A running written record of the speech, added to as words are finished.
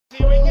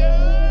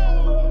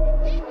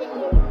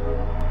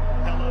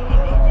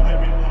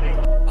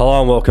Hello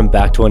and welcome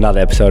back to another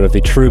episode of the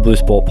True Blue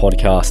Sport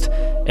Podcast,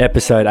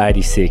 episode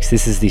 86.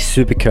 This is the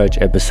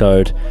Supercoach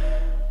episode.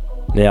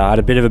 Now, I had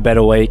a bit of a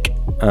better week.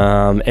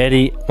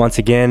 Eddie, once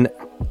again,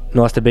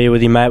 nice to be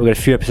with you, mate. We've got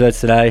a few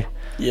episodes today.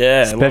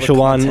 Yeah. Special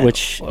one,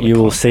 which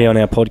you will see on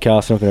our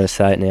podcast. I'm not going to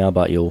say it now,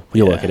 but you'll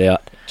work it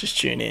out. Just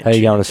tune in. How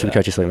you going to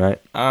Supercoach this week, mate?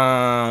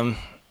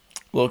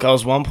 Look, I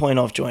was 1 point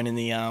off joining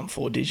the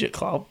 4-digit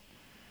club,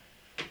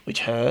 which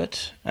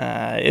hurt.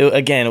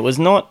 It was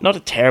not a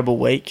terrible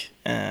week.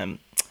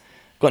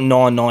 Got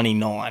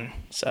 999,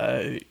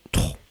 so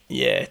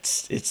yeah,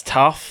 it's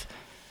tough.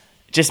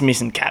 Just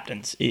missing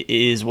captains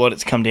is what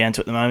it's come down to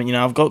at the moment. You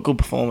know, I've got good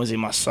performers in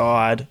my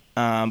side,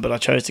 but I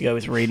chose to go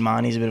with Reid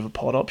Marnie as a bit of a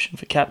pod option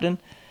for captain,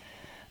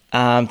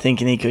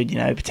 thinking he could,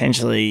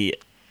 potentially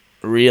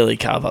really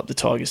carve up the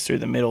Tigers through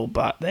the middle,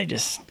 but they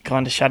just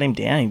kind of shut him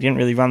down. He didn't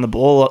really run the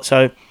ball a lot,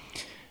 so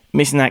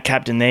missing that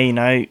captain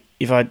there,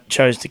 if I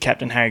chose to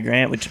captain Harry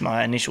Grant, which is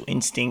my initial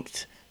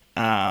instinct,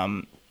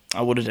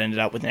 I would have ended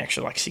up with an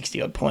extra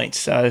 60-odd points.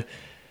 So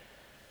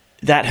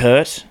that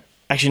hurt.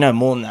 Actually, no,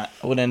 more than that.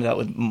 I would have ended up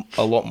with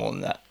a lot more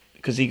than that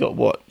because he got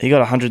what? He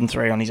got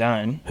 103 on his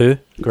own. Who?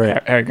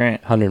 Grant. Harry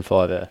Grant.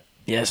 105, yeah.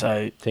 Yeah, so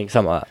I think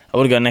something like that. I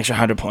would have got an extra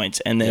 100 points.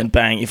 And then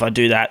bang, if I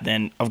do that,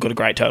 then I've got a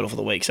great total for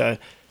the week. So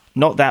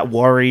not that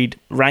worried.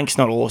 Rank's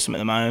not awesome at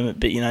the moment,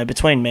 but,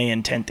 between me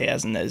and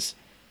 10,000, there's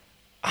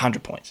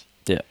 100 points.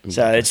 Yeah.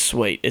 So it's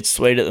sweet. It's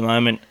sweet at the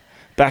moment.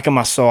 Back on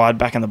my side,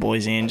 back on the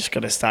boys' in. Just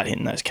got to start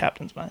hitting those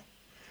captains, mate.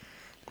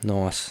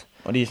 Nice.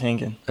 What are you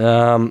thinking?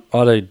 I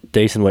had a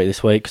decent week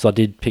this week because I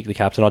did pick the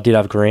captain. I did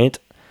have Grant.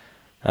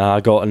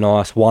 I got a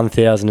nice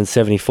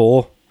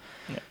 1,074.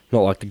 Yeah.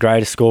 Not like the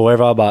greatest score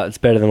ever, but it's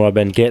better than what I've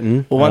been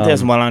getting. Well,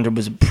 1,100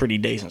 was a pretty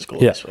decent score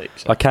this week.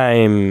 So. I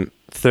came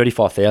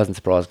 35,000,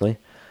 surprisingly,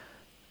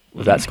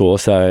 with that score.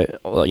 So,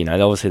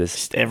 obviously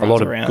there's a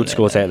lot of good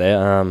scores out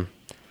there.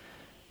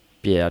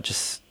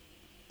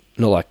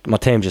 Not like my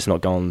team's just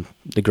not going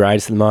the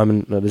greatest at the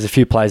moment. There's a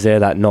few players there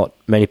that not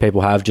many people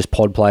have, just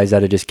pod players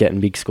that are just getting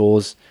big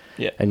scores.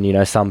 Yeah.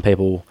 And, some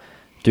people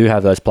do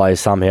have those players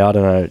somehow. I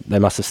don't know. They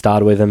must have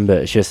started with them, but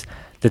it's just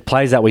the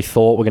players that we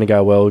thought were going to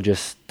go well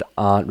just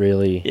aren't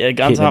really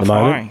guns aren't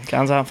firing. Moment.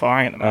 Guns aren't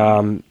firing at the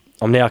moment.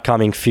 I'm now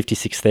coming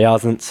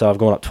 56,000, so I've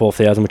gone up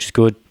 12,000, which is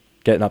good.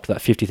 Getting up to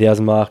that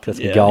 50,000 mark, that's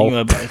the goal.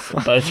 I think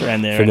we're both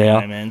around there for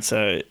now, man.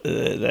 So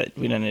that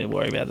we don't need to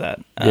worry about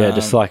that.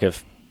 Just like a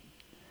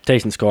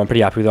decent score. I'm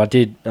pretty happy with it. I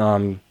did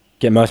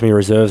get most of my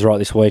reserves right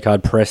this week. I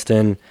had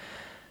Preston.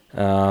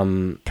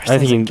 I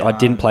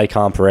didn't play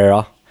Calm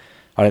Pereira.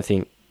 I don't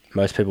think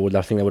most people would.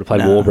 I think they would have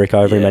played Warbrick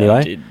over him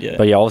anyway.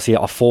 But obviously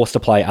I forced to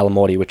play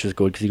Alamotti, which was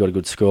good because he got a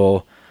good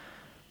score.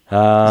 He's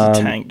a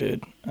tank,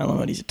 dude.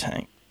 Alamotti's a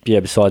tank.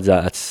 Yeah, besides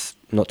that, that's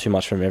not too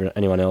much from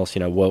anyone else.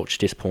 Welch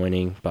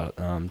disappointing, but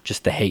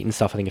just the heat and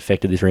stuff I think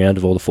affected this round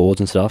of all the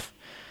forwards and stuff.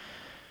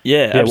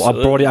 Yeah,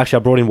 absolutely. I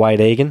brought in Wade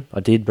Egan. I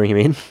did bring him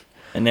in.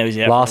 And now he's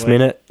out. Last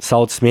minute,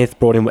 sold Smith,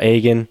 brought in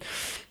Egan.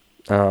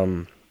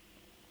 Now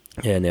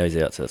he's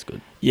out, so that's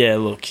good. Yeah,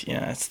 look,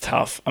 it's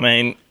tough. I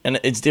mean, and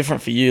it's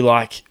different for you,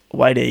 like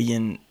Wade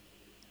Egan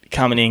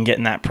coming in,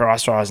 getting that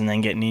price rise and then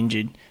getting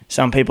injured.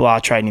 Some people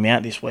are trading him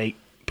out this week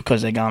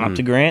because they're going up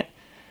to Grant.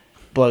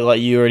 But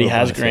like you already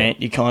has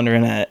Grant, you're kind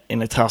of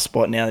in a tough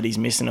spot now that he's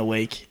missing a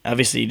week.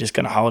 Obviously, you're just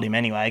going to hold him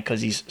anyway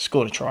because he's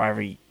scored a try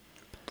every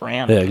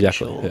round. Yeah,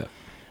 exactly. Sure.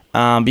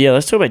 Yeah.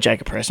 Let's talk about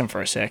Jacob Preston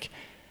for a sec.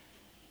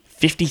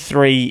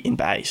 53 in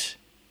base.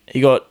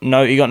 He got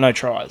no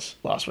tries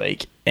last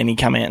week, and he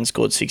come out and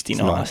scored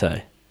 69. That's nice,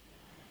 eh?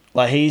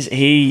 Like he's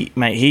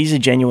a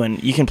genuine.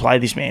 You can play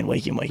this man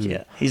week in week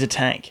out. He's a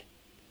tank,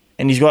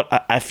 and he's got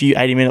a few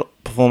 80-minute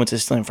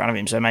performances still in front of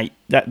him. So mate,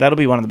 that'll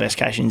be one of the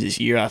best occasions this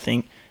year, I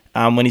think.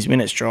 When his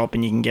minutes drop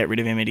and you can get rid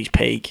of him at his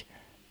peak,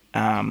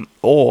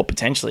 or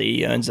potentially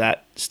he earns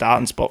that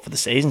starting spot for the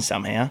season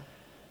somehow,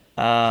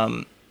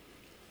 and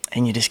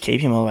you just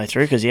keep him all the way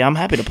through. Because I'm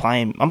happy to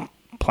play him. I'm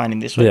playing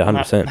him this week. Yeah,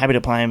 100%. I'm happy to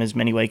play him as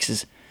many weeks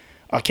as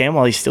I can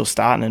while he's still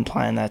starting and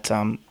playing that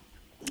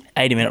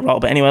 80-minute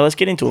role. But anyway, let's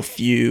get into a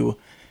few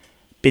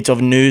bits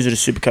of news that are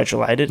Supercoach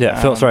related. Yeah,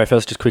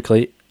 first just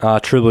quickly,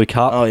 True Blue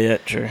Cup. Oh yeah,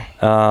 true.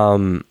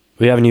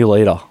 We have a new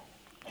leader.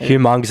 Hugh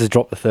Mungus has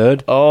dropped the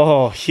third.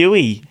 Oh,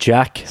 Huey.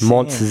 Jack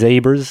Mont's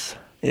Zebras.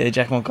 Yeah,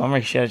 Jack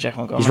Montgomery. Shout out Jack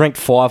Montgomery. He's ranked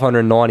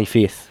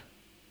 595th.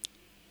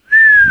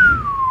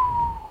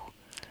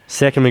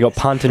 Second, we got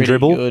Punt and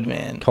Dribble. Good,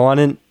 man.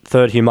 Kynan.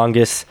 Third,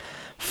 Humongous.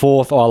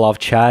 Fourth, I Love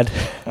Chad.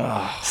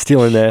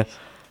 Still in there.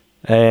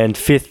 And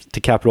fifth,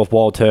 to cap it off,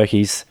 Wild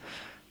Turkeys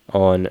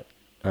on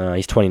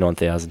he's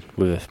 29,000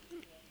 with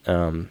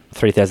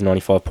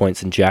 3,095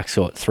 points, and Jack's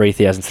got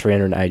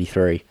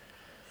 3,383.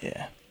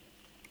 Yeah.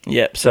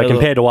 Yep. So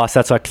compared to us,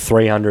 that's like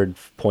 300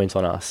 points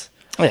on us.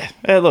 Yeah.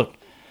 Look,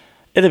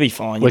 it'll be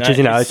fine. Which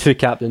is, two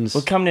captains.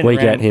 We're coming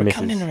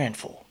in around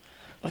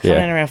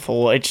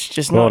 4. It's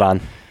just well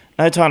done.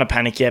 No time to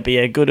panic yet, but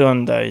yeah, good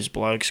on those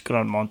blokes. Good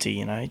on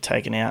Monty,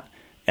 taken out.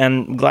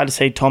 And glad to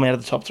see Tom out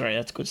of the top 3.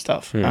 That's good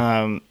stuff.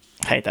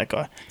 Hate that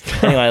guy.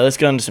 Anyway, let's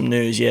get on to some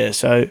news. Yeah,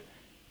 so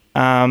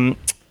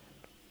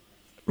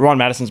Ryan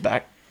Madison's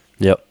back.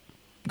 Yep.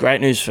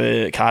 Great news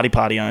for Cardi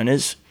Party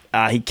owners.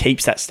 He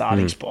keeps that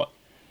starting spot.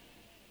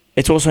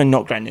 It's also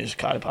not great news for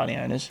Cardi Party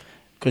owners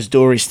because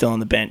Doueihe's still on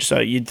the bench. So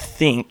you'd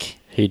think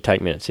he'd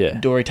take minutes, yeah.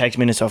 Doueihe takes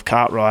minutes off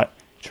Cartwright.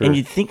 True. And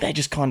you'd think they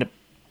just kind of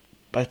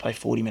both play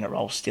 40-minute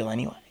roles still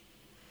anyway.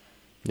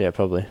 Yeah,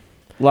 probably.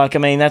 Like, I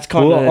mean, that's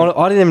kind of...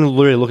 I didn't even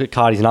really look at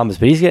Cardi's numbers,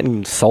 but he's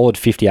getting solid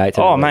 58.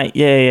 Oh, mate,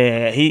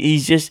 yeah.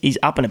 He's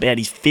up and about.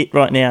 He's fit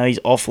right now. He's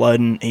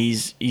offloading.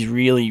 He's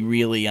really,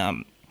 really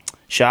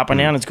sharp right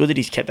now, and it's good that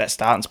he's kept that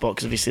starting spot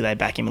because obviously they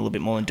back him a little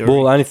bit more than Doueihe.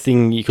 Well, the only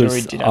thing you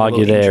could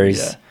argue there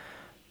is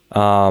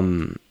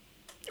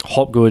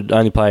Hopgood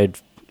only played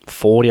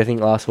 40, I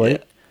think, last week.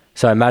 Yeah.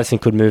 So Madison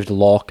could move to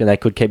lock, and they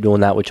could keep doing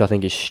that, which I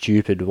think is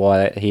stupid,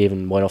 why he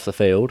even went off the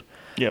field.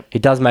 Yep. He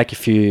does make a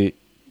few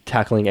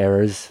tackling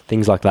errors,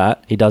 things like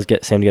that. He does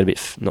seem to get a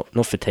bit,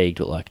 not fatigued,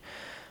 but like,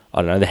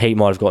 I don't know, the heat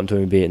might have gotten to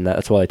him a bit, and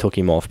that's why they took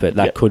him off, but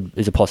that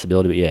is a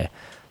possibility, but yeah.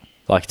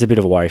 Like, it's a bit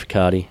of a worry for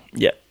Cardi.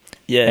 Yeah.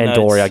 Yeah, and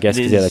Doueihe, I guess,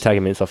 because they're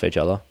taking minutes off each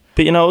other.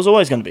 But, it was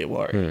always going to be a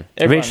worry.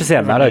 It'll be interesting to see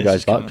how Maddo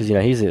goes back, because,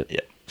 he's a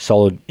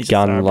solid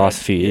gun in the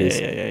last few years.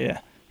 Yeah.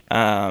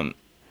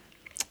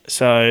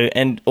 So,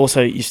 and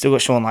also, you've still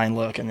got Sean Lane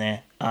lurking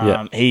there.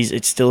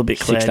 It's still a bit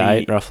cloudy. 6 to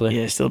 8, roughly.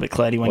 Yeah, still a bit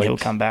cloudy when he'll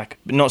come back.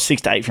 But not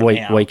 6 to 8 from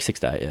now. Week 6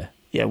 to 8, yeah.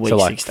 Yeah, week so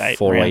 6 to 8.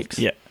 4 weeks.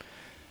 Yeah.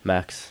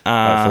 Max.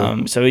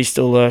 So he's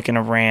still lurking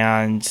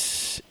around.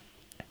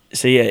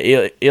 So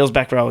yeah, Eels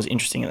back row is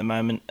interesting at the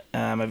moment.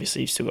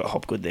 Obviously, you've still got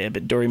Hopgood there,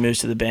 but Doueihe moves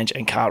to the bench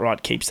and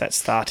Cartwright keeps that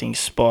starting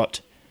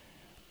spot.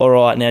 All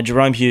right, now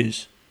Jerome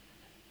Hughes.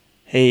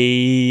 Last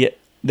night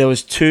there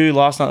was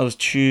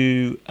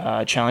two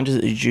challenges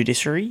at the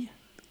judiciary.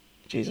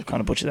 Jeez, I kind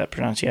of butchered that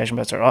pronunciation,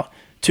 but that's all right.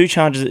 2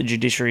 challenges at the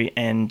judiciary,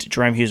 and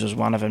Jerome Hughes was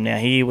one of them. Now,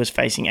 he was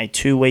facing a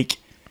 2-week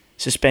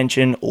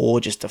suspension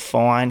or just a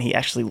fine. He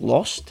actually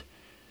lost,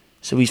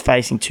 so he's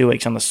facing 2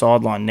 weeks on the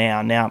sideline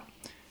now. Now,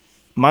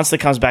 Munster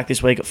comes back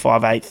this week at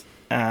 5'8".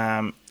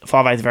 5'8",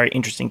 a very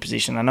interesting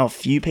position. I know a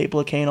few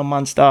people are keen on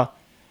Munster.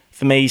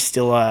 For me,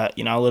 still a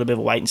little bit of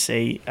a wait and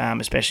see,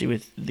 especially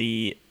with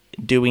the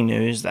Doueihe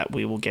news that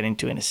we will get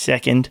into in a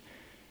second.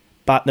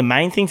 But the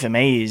main thing for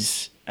me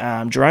is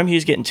Jerome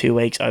Hughes getting 2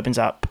 weeks opens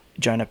up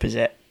Jonah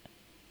Pizzette.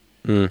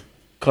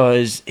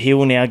 Because he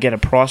will now get a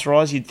price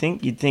rise, you'd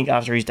think. You'd think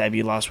after his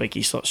debut last week,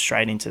 he slots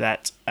straight into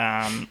that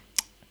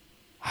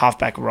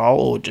halfback role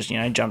or just,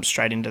 jumps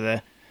straight into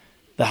the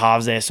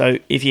halves there. So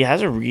if he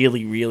has a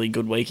really, really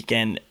good week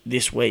again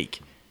this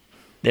week,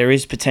 there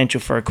is potential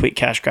for a quick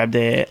cash grab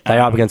there. They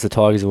are up against the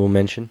Tigers, we'll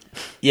mention.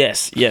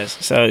 Yes.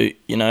 So,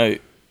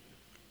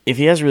 if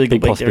he has a really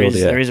good week,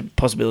 there is a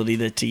possibility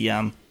that he...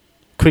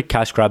 quick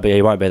cash grab, but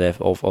he won't be there,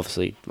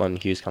 obviously, when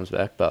Hughes comes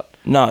back. But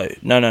No.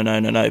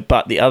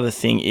 But the other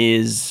thing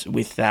is,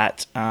 with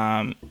that,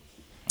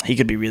 he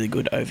could be really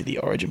good over the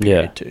Origin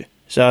period too.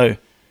 So...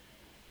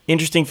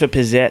 interesting for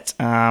Pizzette.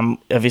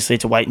 Obviously,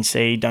 it's a wait and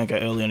see. Don't go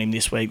early on him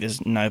this week.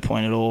 There's no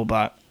point at all.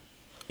 But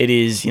it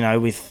is,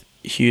 with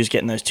Hughes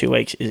getting those 2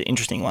 weeks, is an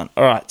interesting one.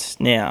 All right,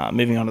 now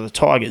moving on to the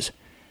Tigers.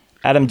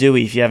 Adam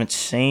Doueihi, if you haven't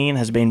seen,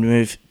 has been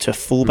moved to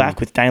fullback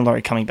with Dane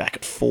Laurie coming back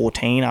at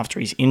 14 after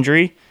his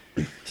injury.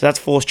 So that's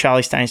forced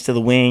Charlie Staines to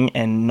the wing,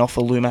 and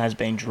Nofaluma has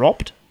been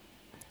dropped.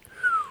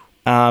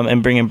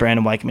 And bringing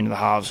Brandon Wakeham into the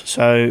halves.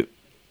 So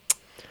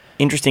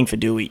interesting for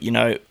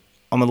Doueihi.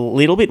 I'm a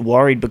little bit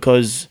worried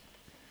because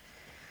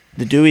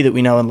the Doueihi that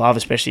we know and love,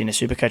 especially in a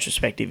Supercoach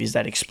perspective, is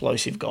that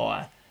explosive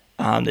guy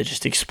that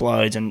just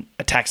explodes and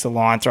attacks the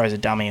line, throws a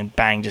dummy, and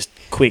bang, just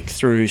quick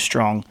through,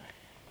 strong.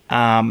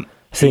 I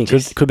think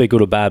it could be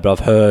good or bad, but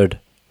I've heard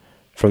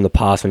from the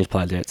past when he's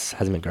played there, it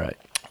hasn't been great.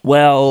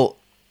 Well,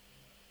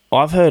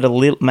 I've heard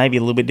maybe a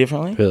little bit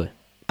differently. Really?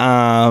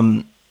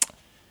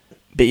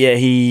 But yeah,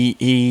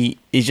 he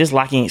is just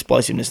lacking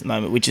explosiveness at the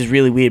moment, which is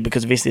really weird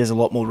because obviously there's a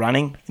lot more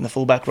running in the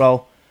fullback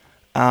role.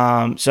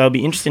 So it'll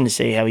be interesting to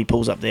see how he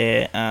pulls up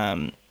there.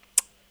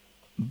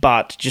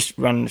 But just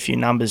running a few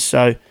numbers.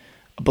 So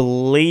I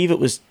believe it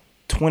was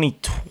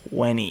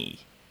 2020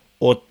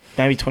 or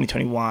maybe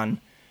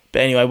 2021.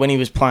 But anyway, when he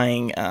was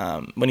playing,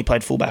 when he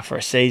played fullback for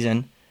a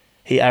season,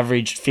 he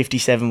averaged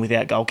 57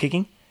 without goal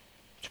kicking.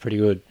 It's pretty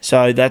good.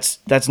 So that's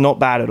not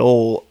bad at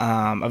all.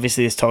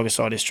 Obviously, this Tiger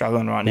side is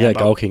struggling right now. Yeah,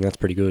 goal kicking, that's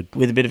pretty good.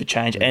 With a bit of a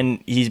change. Yeah.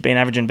 And he's been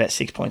averaging about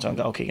 6 points on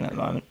goal kicking at the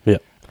moment. Yeah.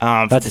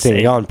 That's the thing,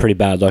 they're going pretty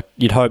bad. Like,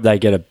 you'd hope they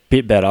get a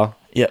bit better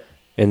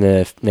in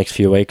the next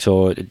few weeks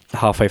or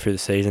halfway through the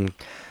season,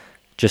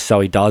 just so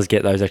he does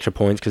get those extra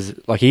points. Because,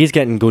 like, he is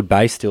getting good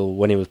base still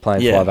when he was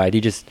playing 5'8".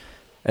 He just...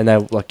 And they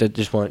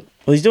just won't...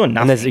 Well, he's doing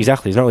nothing.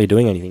 Exactly. He's not really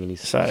doing anything. And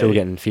he's still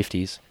getting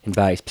 50s in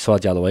base,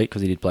 besides the other week,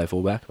 because he did play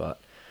fullback.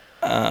 But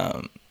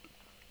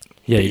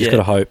you just got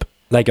to hope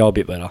they go a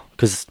bit better.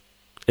 Because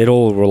it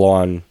all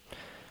rely on...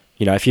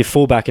 if you're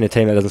fullback in a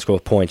team that doesn't score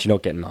points, you're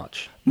not getting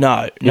much.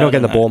 No. You're not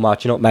getting the ball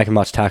much. You're not making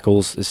much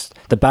tackles. It's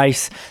the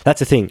base, that's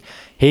the thing.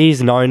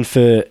 He's known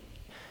for,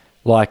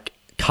 like,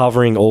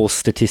 covering all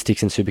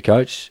statistics in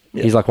Supercoach.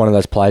 Yeah. He's like one of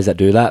those players that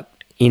do that.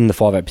 In the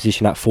 5'8"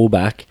 position at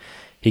fullback,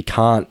 he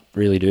can't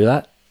really do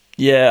that.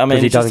 Yeah, I mean,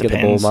 he it just doesn't get the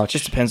depends. ball much.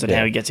 Just depends on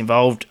how he gets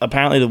involved.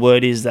 Apparently, the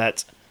word is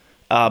that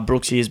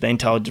Brooksy has been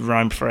told to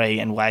roam free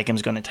and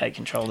Wakeham's going to take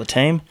control of the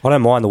team. I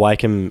don't mind the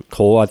Wakeham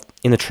call.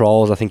 In the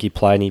trials, I think he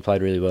played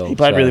really well. He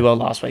played really well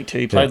last week too.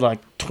 He played like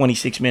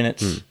 26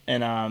 minutes.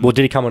 And well,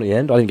 did he come on at the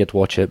end? I didn't get to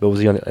watch it, but was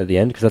he on at the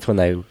end? Because that's when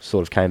they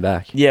sort of came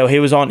back. Yeah, well, he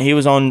was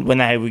on when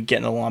they were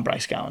getting the line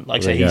breaks going.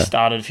 Like, so he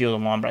started a few of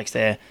the line breaks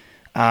there.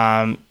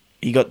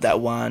 He got that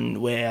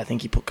one where I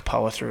think he put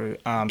Kapoa through.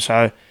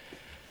 So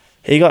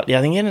he got, I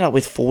think he ended up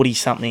with 40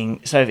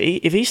 something. So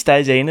if he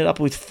stays there, he ended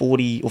up with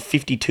 40 or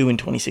 52 in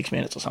 26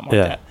 minutes or something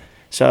like that.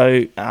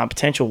 So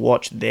potential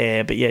watch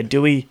there. But yeah,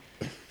 Doueihi,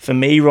 for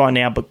me right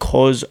now,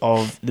 because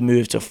of the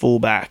move to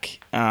fullback,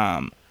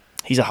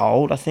 he's a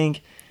hold, I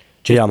think.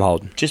 I'm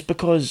holding. Just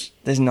because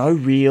there's no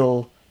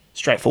real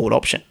straightforward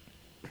option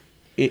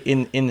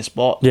in the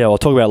spot. Yeah, we'll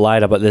talk about it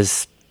later, but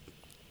there's...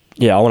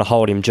 Yeah, I want to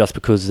hold him just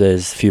because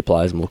there's a few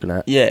players I'm looking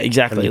at. Yeah,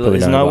 exactly.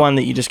 There's no one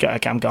that you just go,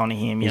 okay, I'm going to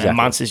him. You know,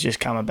 Munster's just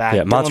coming back.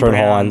 Yeah, Munster and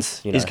Hines.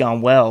 He's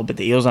going well, but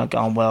the Eels aren't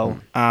going well.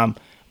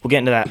 We'll get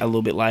into that a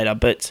little bit later.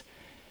 But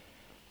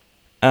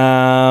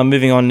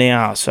moving on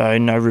now. So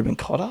no Ruben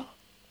Cotter.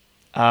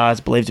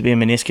 It's believed to be a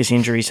meniscus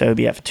injury, so he'll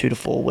be out for 2 to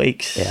 4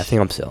 weeks. Yeah, I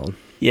think I'm selling.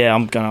 Yeah,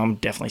 I'm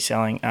definitely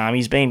selling.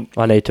 He's been...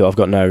 I need to. I've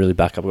got no really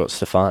backup. I've got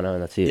Stefano,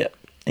 and that's it. Yeah.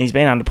 He's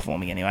been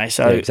underperforming anyway,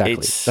 so exactly.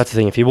 That's the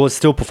thing. If he was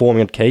still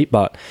performing, I'd keep,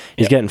 but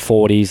he's getting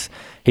 40s.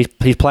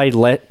 He's played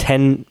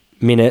 10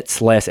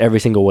 minutes less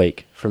every single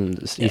week.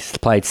 He's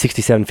played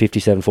 67,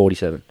 57,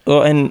 47.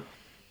 Well, and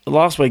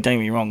last week, don't get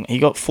me wrong, he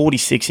got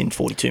 46 in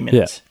 42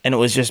 minutes, and it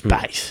was just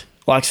base.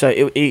 Like,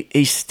 so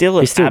he's still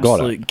an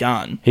absolute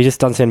gun. He just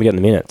doesn't seem to get in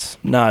the minutes.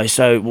 No,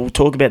 so we'll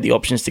talk about the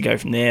options to go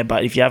from there,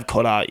 but if you have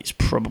Cotter, it's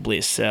probably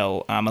a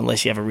sell,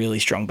 unless you have a really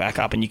strong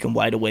backup and you can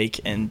wait a week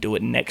and do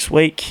it next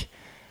week.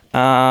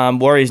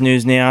 Warriors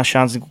news now.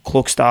 Shans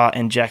Klookster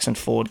and Jackson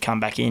Ford come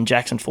back in.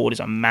 Jackson Ford is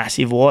a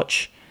massive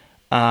watch.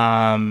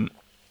 Well,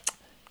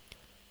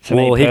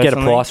 he'd get a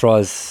price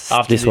rise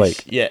this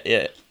week.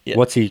 Yeah.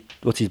 What's his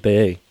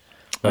BE?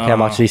 Like how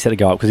much did he set to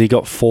go up? Because he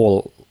got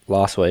 4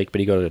 last week, but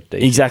he got a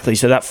decent. Exactly.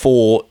 So that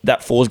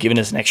four's given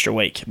us an extra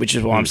week, which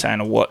is why I'm saying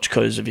a watch,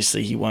 because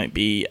obviously he won't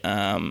be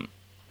going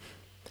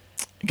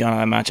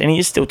that much, and he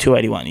is still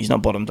 281. He's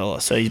not bottom dollar,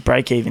 so his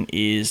break even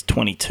is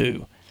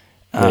 22.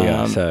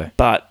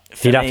 But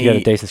he'd have to get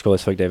a decent score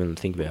this week to even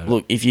think about it.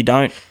 Look, if you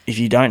don't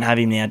have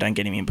him now, don't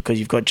get him in, because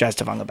you've got Jazz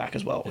Tavanga back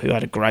as well, who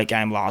had a great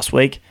game last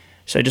week.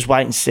 So just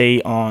wait and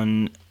see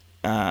on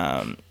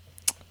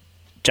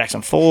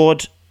Jackson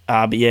Ford.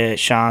 But yeah,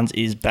 Shans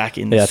is back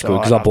in the side. That's good,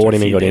 because I bought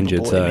him and he got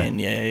injured, so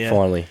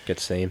finally get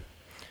to see him.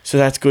 So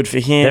that's good for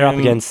him. They're up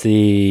against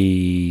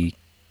the...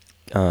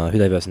 who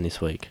they versing this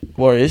week?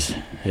 Warriors.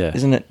 Yeah.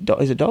 Isn't it?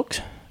 Is it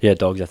Dogs? Yeah,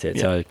 Dogs, that's it.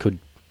 Yep. So it could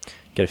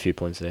get a few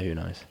points there, who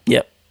knows.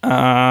 Yep.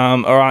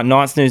 All right,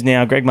 Knights news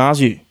now. Greg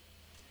Marzu.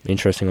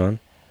 Interesting one.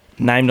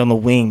 Named on the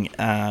wing.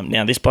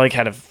 Now, this bloke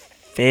had a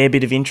fair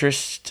bit of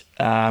interest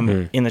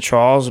in the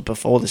trials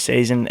before the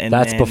season. And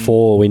that's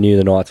before we knew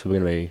the Knights were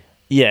going to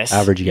be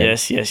average again.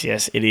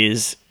 Yes, it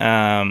is.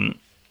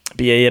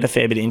 But yeah, he had a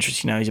fair bit of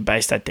interest. You know, he's a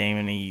base stat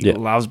demon. He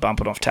loves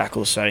bumping off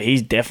tackles, so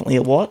he's definitely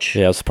a watch.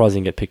 Yeah, I was surprised he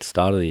didn't get picked at the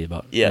start of the year,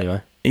 but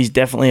anyway. He's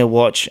definitely a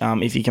watch.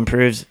 If he can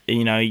prove,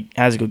 he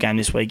has a good game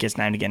this week, gets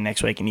named again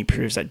next week, and he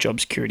proves that job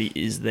security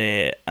is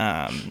there,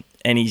 and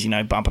he's,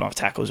 bumping off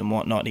tackles and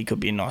whatnot, he could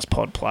be a nice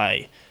pod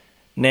play.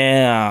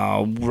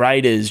 Now,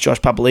 Raiders,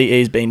 Josh Papali'i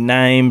has been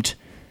named.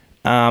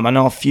 I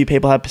know a few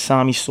people had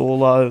Pasami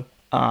Saulo,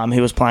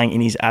 who was playing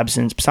in his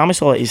absence. Pasami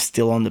Saulo is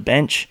still on the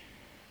bench.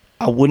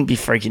 I wouldn't be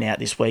freaking out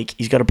this week.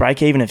 He's got a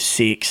break-even of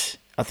 6.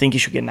 I think he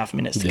should get enough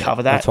minutes to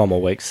cover that. That's 1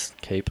 more week's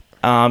keep.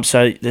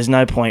 So there's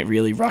no point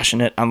really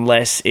rushing it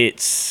unless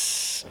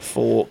it's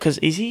for... Because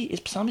is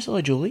Pasami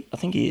Saulo Julie? I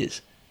think he is.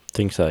 I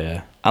think so,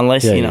 yeah.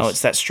 Unless,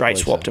 it's that straight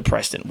swap to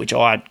Preston, which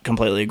I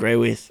completely agree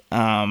with,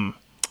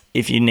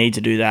 if you need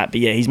to do that.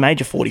 But yeah, he's made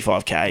your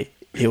 45K.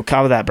 He'll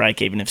cover that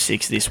break-even of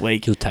 6 this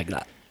week. He'll take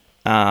that.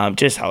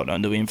 Just hold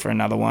on to him for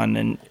another one.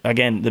 And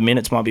again, the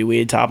minutes might be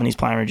weird. Tapine's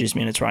playing reduced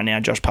minutes right now.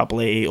 Josh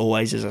Papali'i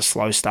always is a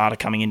slow starter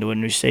coming into a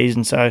new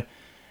season, so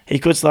he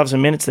could still have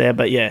some minutes there.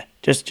 But yeah,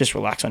 just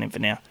relax on him for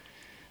now.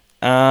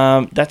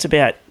 That's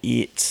about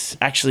it.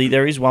 Actually,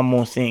 there is one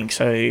more thing.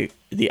 So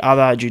the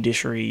other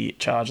judiciary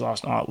charge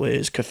last night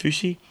was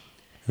Kafusi.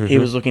 Mm-hmm. He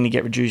was looking to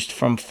get reduced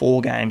from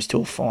 4 games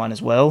to a fine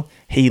as well.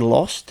 He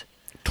lost.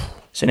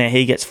 So now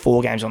he gets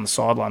 4 games on the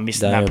sideline,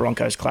 missing that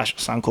Broncos clash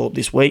with Suncorp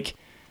this week.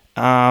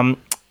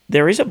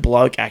 There is a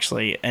bloke,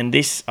 actually, and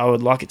this, I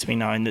would like it to be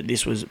known that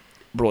this was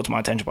brought to my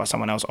attention by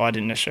someone else. I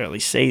didn't necessarily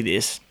see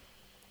this.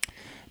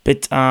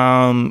 But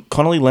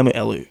Connolly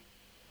Lemuelu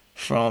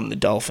from the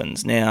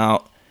Dolphins.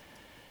 Now,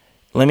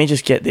 let me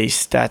just get these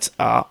stats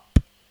up.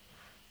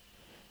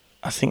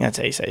 I think that's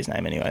how you say his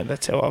name anyway.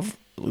 That's how I've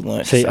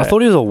learned. See, I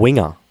thought he was a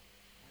winger.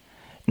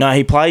 No,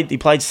 he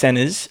played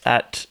centres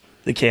at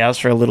the Cows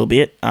for a little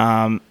bit,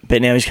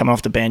 but now he's coming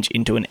off the bench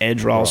into an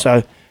edge role. Right.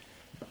 So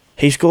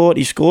he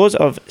scores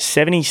of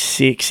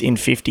 76 in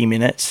 50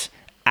 minutes,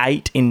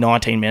 8 in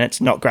 19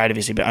 minutes. Not great,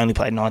 obviously, but only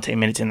played 19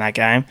 minutes in that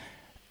game.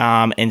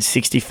 And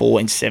 64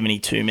 in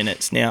 72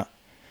 minutes. Now,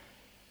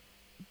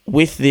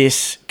 with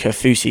this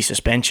Kaufusi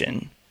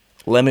suspension,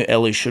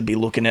 Lemuelu should be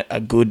looking at a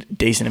good,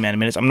 decent amount of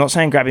minutes. I'm not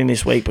saying grab him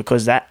this week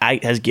because that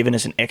 8 has given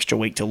us an extra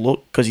week to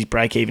look because his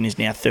break-even is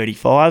now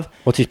 35.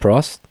 What's his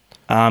price?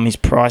 He's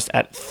priced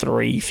at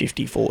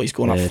 354. He's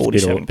gone up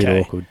 47k. Bit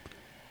awkward.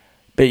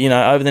 But,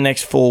 over the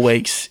next 4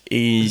 weeks,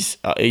 he's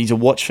a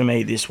watch for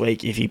me this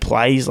week. If he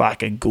plays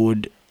like a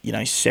good,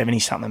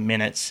 70-something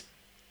minutes,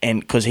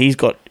 and because I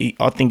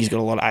think he's got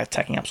a lot of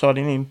attacking upside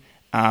in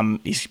him.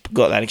 He's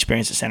got that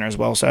experience at centre as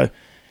well. So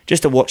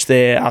just a watch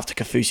there after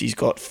Kaufusi's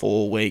got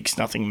 4 weeks,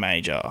 nothing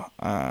major.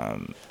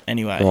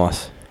 Anyway.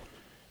 Nice.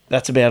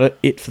 That's about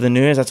it for the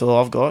news. That's all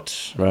I've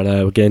got. Right,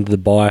 we're getting to the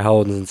buy,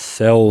 holdings and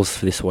sells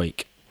for this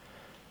week.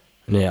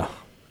 Now,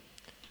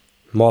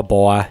 my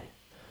buy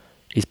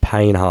is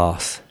Payne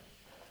Haas.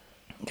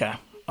 Okay.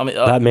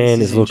 That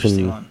man is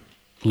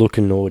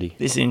looking naughty.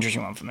 This is an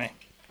interesting one for me.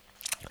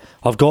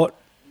 I've got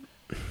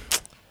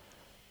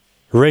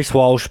Reece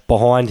Walsh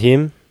behind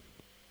him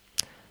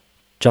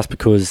just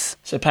because...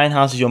 So Payne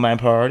Haas is your main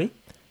priority?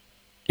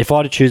 If I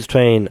had to choose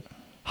between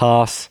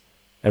Haas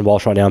and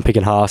Walsh right now, I'm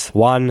picking Haas.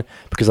 1,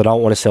 because I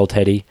don't want to sell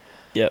Teddy.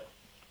 Yep.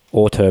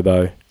 Or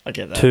Turbo. I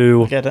get that.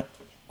 2, I get it.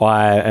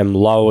 I am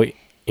low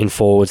in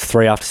forwards.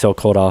 3, after sell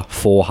Cotter.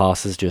 4,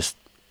 Haas is just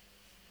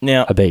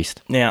a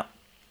beast. Now,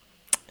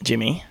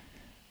 Jimmy,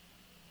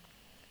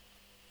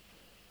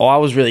 I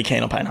was really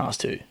keen on Payne Haas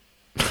too.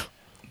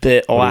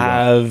 But I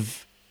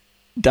have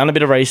done a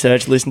bit of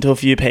research, listened to a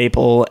few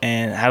people,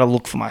 and had a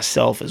look for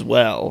myself as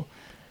well.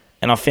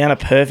 And I found a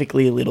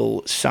perfectly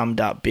little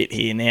summed up bit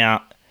here.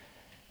 Now,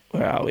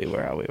 where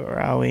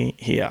are we?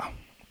 Here.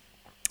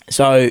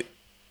 So,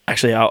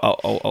 actually,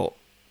 I'll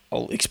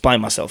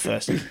explain myself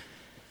first.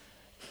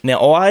 Now,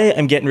 I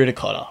am getting rid of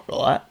Cotter,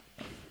 right?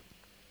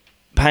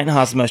 Payne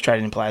Haas is the most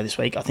traded in player this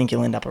week. I think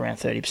he'll end up around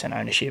 30%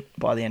 ownership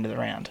by the end of the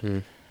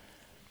round.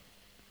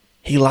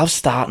 He loves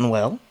starting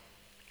well.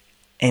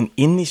 And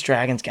in this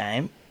Dragons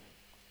game,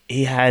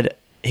 he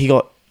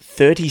got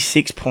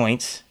 36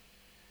 points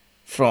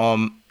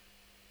from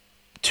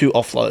 2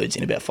 offloads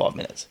in about 5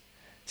 minutes.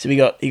 So he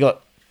got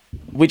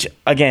which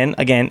again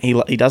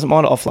he doesn't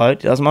mind to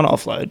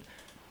offload.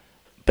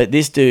 But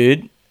this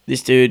dude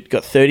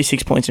got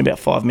 36 points in about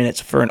 5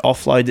 minutes for an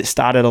offload that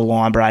started a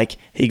line break.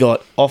 He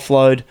got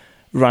offload,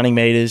 running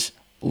meters,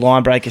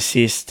 line break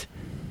assist,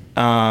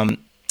 try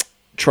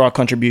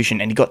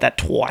contribution, and he got that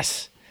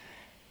twice.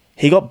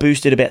 He got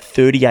boosted about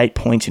 38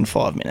 points in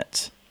 5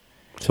 minutes.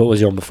 So what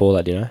was he on before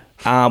that, do you know?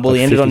 Well,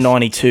 he ended 50s? On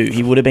 92.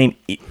 He would have been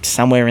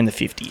somewhere in the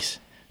 50s.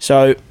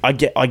 So I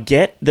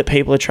get that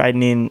people are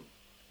trading in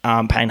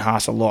Payne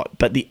Haas a lot.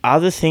 But the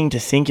other thing to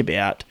think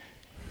about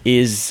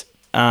is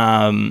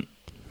last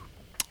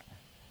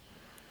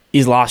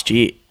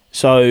year.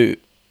 So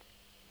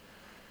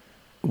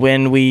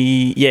when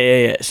we...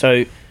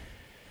 So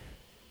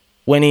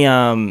when he...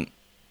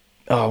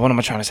 what am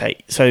I trying to say?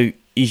 So...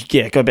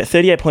 got about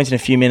 38 points in a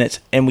few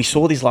minutes, and we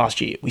saw this last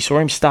year. We saw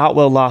him start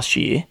well last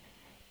year.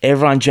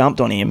 Everyone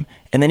jumped on him,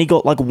 and then he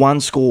got like 1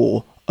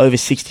 score over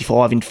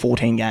 65 in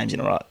 14 games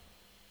in a row.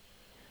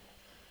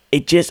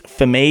 It just,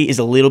 for me, is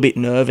a little bit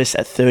nervous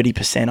at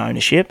 30%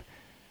 ownership.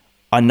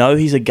 I know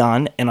he's a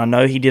gun, and I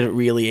know he did it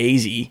really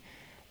easy,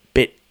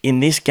 but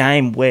in this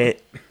game where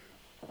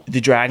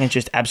the Dragons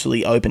just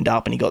absolutely opened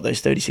up and he got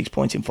those 36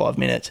 points in 5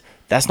 minutes,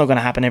 that's not going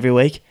to happen every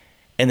week,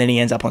 and then he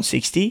ends up on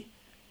 60.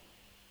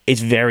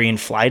 It's very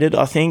inflated,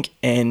 I think,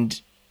 and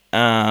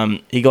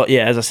he got,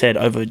 as I said,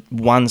 he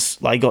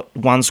got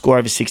 1 score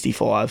over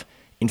 65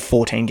 in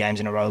 14 games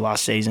in a row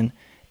last season.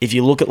 If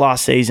you look at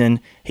last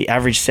season, he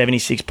averaged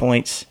 76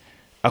 points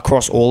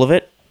across all of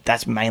it.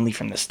 That's mainly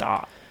from the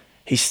start.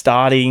 He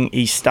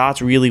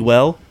starts really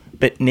well,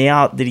 but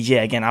now that he's,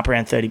 again, up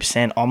around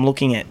 30%, I'm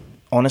looking at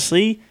Joe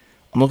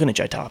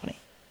Tapine.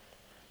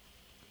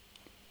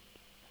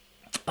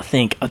 I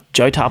think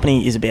Joe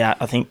Tapine is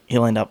I think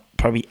he'll end up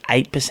probably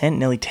 8%,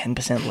 nearly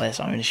 10% less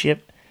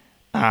ownership.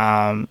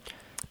 Payne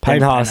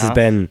Haas has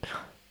been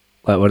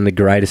like one of the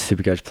greatest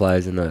Supercoach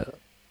players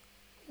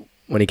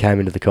when he came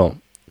into the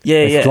comp.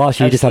 Last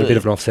year he just had a bit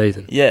of an off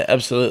season. Yeah,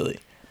 absolutely.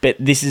 But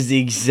this is the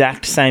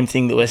exact same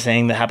thing that we're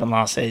seeing that happened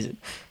last season,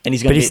 and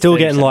he's still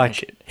getting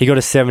he got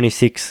a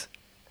 76.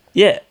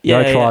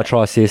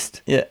 Try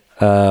assist. Yeah.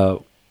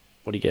 What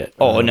do you get?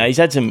 Oh no, he's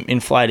had some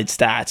inflated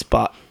stats,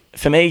 but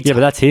for me, but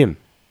that's him.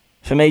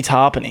 For me,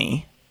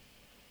 Tapine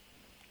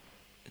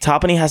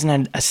hasn't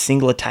had a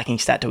single attacking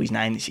stat to his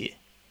name this year.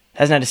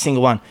 Hasn't had a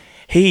single one.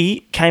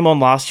 He came on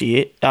last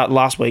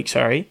week.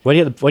 Sorry. Where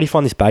do you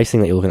find this base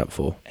thing that you're looking up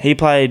for? He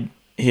played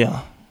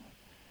here.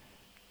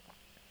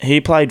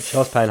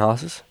 How's Payne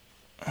Haas's?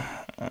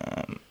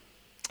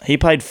 He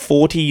played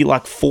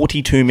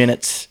 42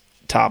 minutes,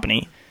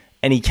 Tapine,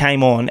 and he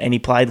came on and he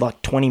played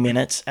like 20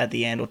 minutes at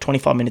the end or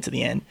 25 minutes at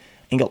the end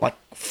and got like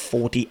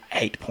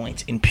 48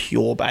 points in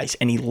pure base,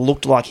 and he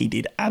looked like he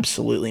did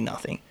absolutely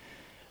nothing.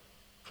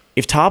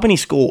 If Tapine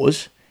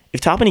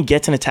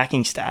gets an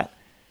attacking stat,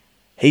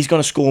 he's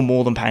going to score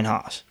more than Payne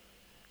Haas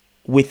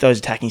with those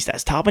attacking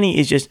stats. Tapine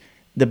is just,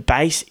 the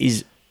base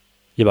is...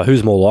 Yeah, but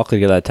who's more likely to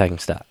get that attacking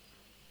stat?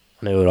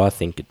 I know what I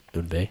think it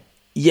would be.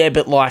 Yeah,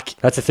 but like...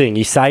 That's the thing.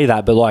 You say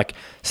that, but like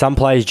some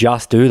players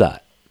just do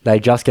that. They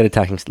just get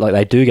attacking... Like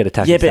they do get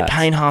attacking stats. Yeah, but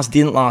Payne Haas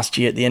didn't last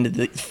year at the end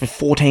of for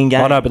 14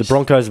 games. I know, but the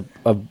Broncos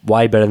are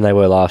way better than they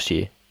were last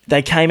year.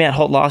 They came out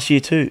hot last year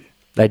too.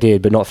 They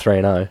did, but not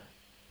 3-0.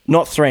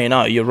 Not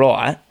 3-0, you're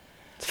right.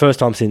 It's the first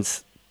time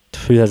since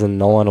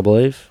 2009, I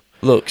believe.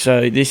 Look,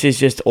 so this is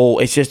just all...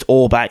 It's just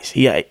all base.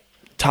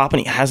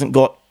 Tapine hasn't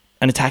got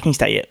an attacking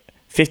stat yet.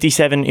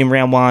 57 in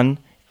round 1,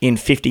 in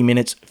 50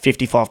 minutes,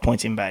 55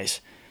 points in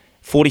base.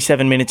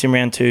 47 minutes in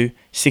round 2,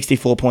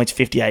 64 points,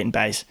 58 in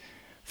base.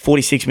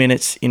 46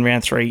 minutes in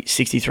round 3,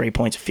 63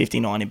 points,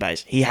 59 in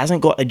base. He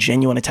hasn't got a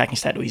genuine attacking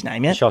stat to his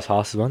name yet. Shows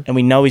Haas one. And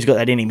we know he's got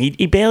that in him. He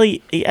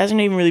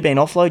hasn't even really been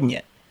offloading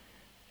yet.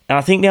 And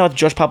I think now with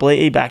Josh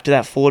Papali'i back to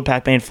that forward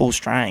pack being full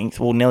strength,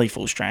 well, nearly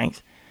full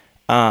strength,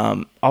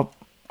 I'm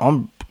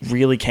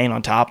really keen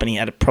on Tapine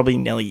at probably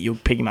nearly, you'll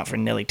pick him up for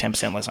nearly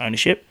 10% less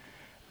ownership.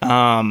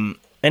 And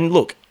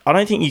look, I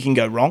don't think you can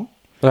go wrong.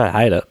 I don't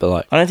hate it, but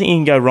like... I don't think you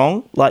can go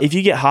wrong. Like, if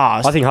you get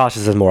Haas... I think Haas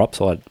just has more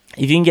upside.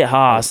 If you can get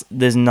Haas,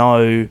 there's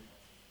no...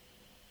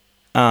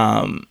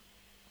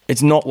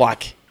 it's not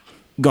like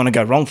going to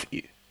go wrong for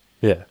you.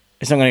 Yeah.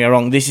 It's not going to go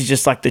wrong. This is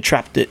just like the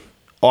trap that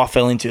I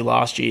fell into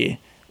last year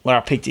where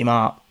I picked him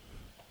up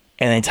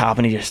and then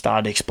Tapine just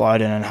started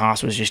exploding and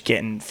Haas was just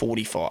getting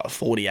 45,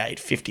 48,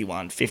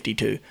 51,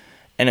 52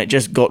 and it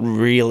just got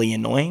really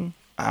annoying.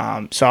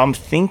 So I'm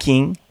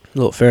thinking...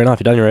 Look, fair enough.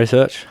 You've done your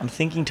research. I'm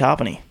thinking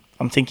Tapine.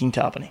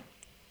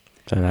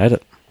 Don't hate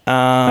it.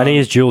 And he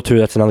is dual too.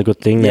 That's another good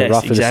thing. They're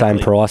roughly the same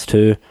price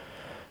too.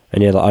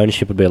 And yeah, the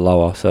ownership would be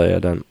lower, so yeah, I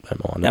don't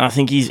mind and that. I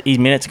think his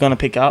minutes are going to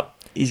pick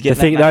up. He's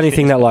getting the only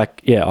thing that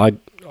like, yeah,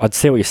 I'd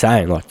see what you're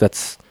saying. Like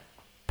that's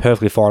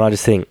perfectly fine. I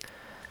just think,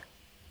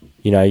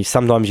 you know,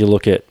 sometimes you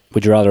look at,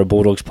 would you rather a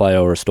Bulldogs player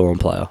or a Storm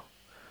player?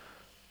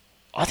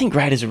 I think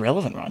Raiders are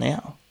relevant right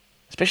now,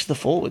 especially the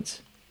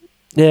forwards.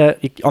 Yeah,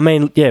 I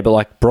mean, yeah, but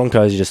like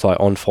Broncos are just like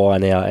on fire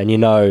now, and you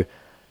know,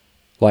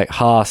 like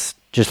Haas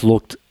just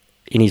looked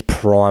in his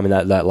prime in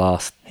that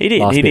last. He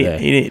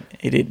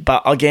did.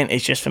 But again,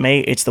 it's just for me,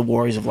 it's the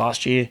Warriors of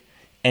last year,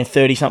 and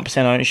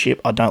 30-something%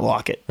 ownership. I don't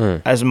like it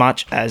as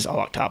much as I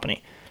like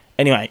Tapine.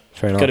 Anyway,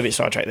 got a bit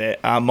sidetracked there.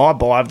 My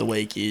buy of the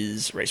week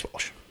is Reece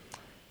Walsh.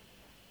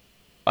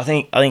 I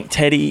think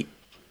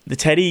the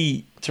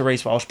Teddy to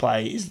Reece Walsh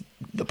play is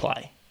the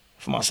play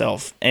for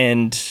myself,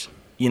 and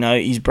you know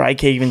his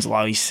break even's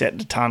low. He's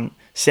set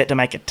to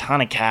make a ton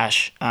of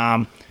cash.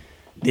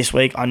 This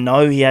week, I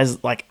know he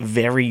has like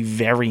very,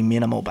 very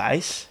minimal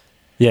base.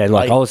 Yeah,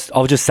 like I was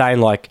just saying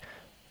like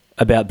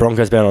about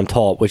Broncos being on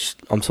top, which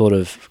I'm sort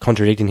of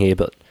contradicting here,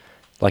 but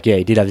like yeah,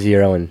 he did have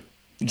 0 in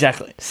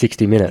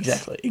 60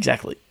 minutes.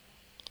 Exactly.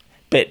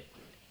 But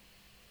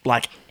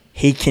like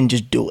he can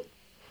just do it.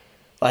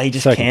 Like he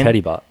just so can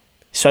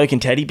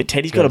Teddy, but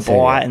Teddy's got a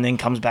bye and then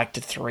comes back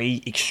to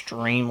 3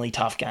 extremely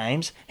tough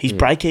games. His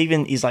break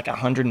even is like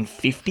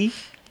 150.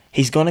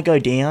 He's going to go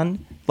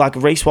down. Like,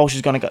 Reece Walsh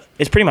is going to go...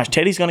 It's pretty much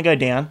Teddy's going to go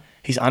down.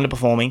 He's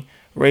underperforming.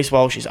 Reece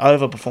Walsh is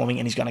overperforming,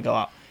 and he's going to go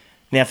up.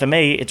 Now, for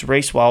me, it's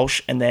Reece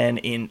Walsh, and then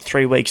in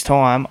 3 weeks'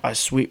 time, I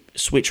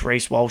switch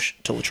Reece Walsh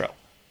to Latrell.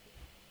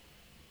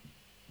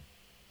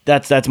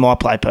 That's my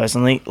play,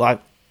 personally.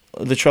 Like,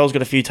 Latrell's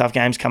got a few tough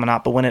games coming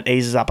up, but when it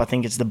eases up, I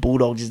think it's the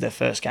Bulldogs is their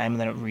first game,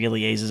 and then it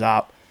really eases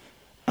up.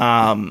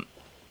 That's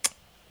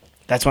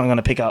when I'm going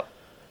to pick up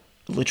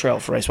Latrell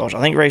for Reece Walsh. I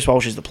think Reece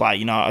Walsh is the play.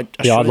 You know,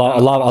 I'd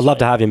love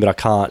to have him, but I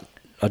can't.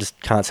 I just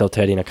can't sell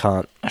Teddy, and I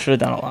can't. I should have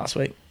done it last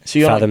week. So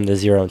you're fathom the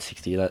 0 and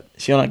 60. So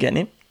you're not getting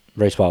him?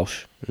 Reece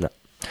Walsh. No,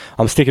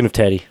 I'm sticking with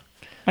Teddy.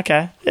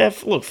 Okay. Yeah.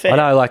 Look, fair. I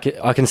know. Like,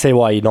 I can see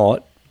why you're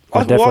not.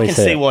 I can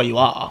see why you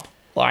are.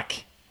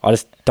 Like, I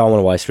just don't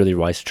want to waste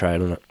a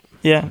trade on it.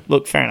 Yeah.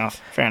 Look, fair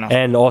enough.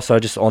 And also,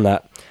 just on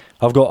that,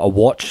 I've got a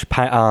watch.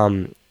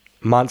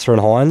 Munster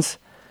and Hines.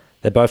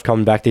 They're both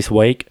coming back this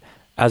week.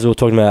 As we were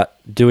talking about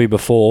Doueihi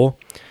before,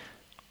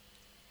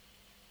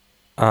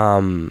 I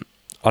don't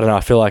know.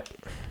 I feel like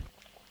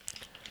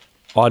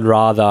I'd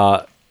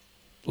rather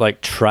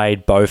like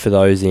trade both of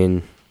those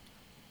in,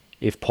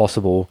 if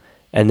possible,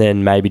 and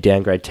then maybe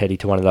downgrade Teddy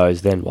to one of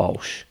those, then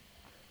Walsh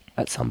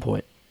at some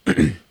point.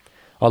 I'd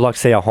like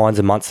to see how Hines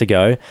and Munster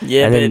go,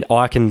 and then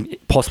I can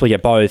possibly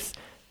get both,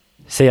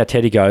 see how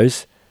Teddy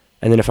goes,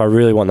 and then if I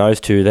really want those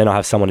two, then I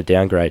have someone to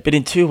downgrade. But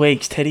in 2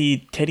 weeks,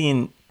 Teddy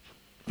and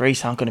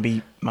Reece aren't going to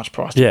be much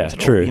price difference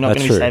at all. You're not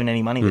going to be saving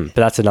any money. But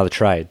that's another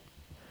trade.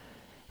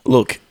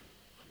 Look,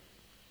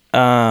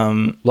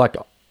 and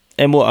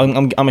well,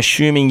 I'm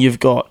assuming you've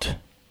got,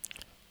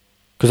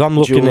 because I'm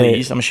looking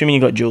Julies. I'm assuming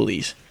you've got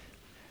Julies.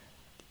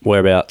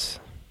 Whereabouts?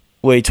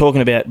 Were you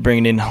talking about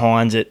bringing in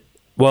Hines at?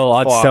 Well,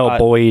 I'd sell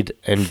Boyd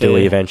and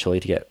Doueihi eventually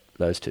to get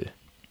those two,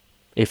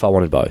 if I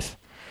wanted both.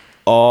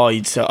 Oh,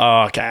 you'd sell.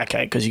 Oh, okay,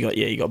 because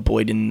you got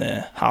Boyd in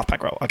the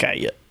halfback role. Okay,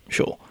 yeah,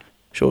 sure.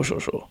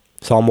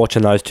 So I'm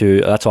watching those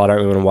two. That's why I don't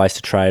really want to waste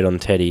a trade on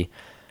Teddy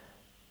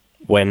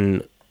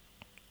when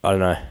I don't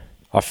know.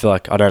 I feel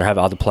like I don't have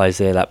other players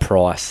there that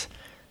price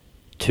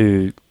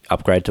to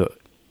upgrade to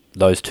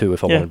those two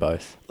if I wanted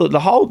both. Look, the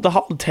whole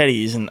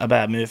Teddy isn't a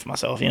bad move for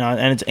myself,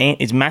 and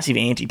it's massive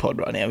anti-pod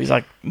right now. He's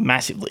like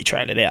massively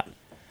traded out.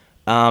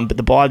 But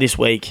the buy this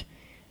week,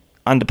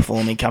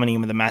 underperforming, coming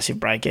in with a massive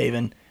break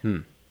even.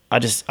 I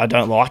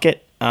don't like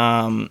it.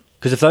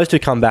 Because if those two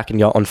come back and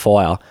go on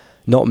fire,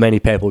 not many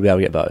people will be able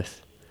to get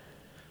both.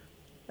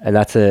 And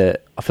I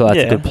feel that's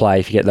a good play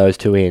if you get those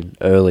two in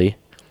early.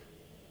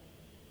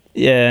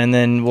 Yeah, and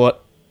then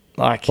what?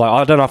 Like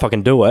I don't know if I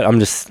can do it. I'm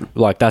just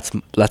like that's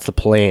the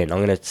plan. I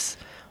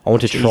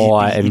want to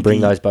try and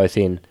bring those both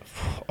in.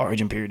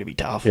 Origin period to be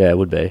tough. Yeah, it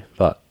would be,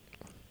 but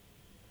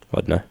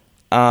I don't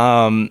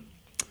know.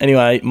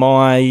 Anyway,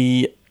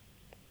 wait,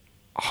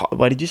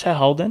 did you say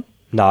hold then?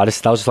 No, that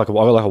was just like I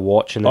got like a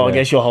watch and. I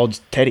guess your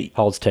hold's Teddy.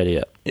 Holds Teddy,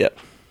 yeah. Yep.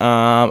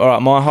 All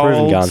right, my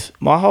hold.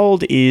 My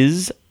hold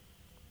is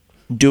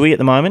Doueihe at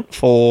the moment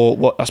for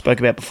what I spoke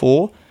about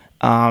before.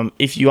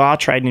 If you are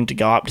trading him to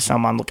go up to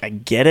someone, look, I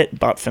get it,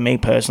 but for me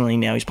personally,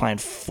 now he's playing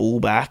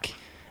fullback,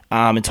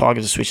 and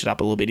Tigers have switched it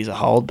up a little bit. He's a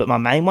hold, but my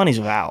main one is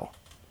Val.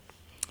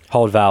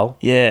 Hold Val.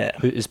 Yeah.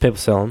 Who is people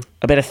selling?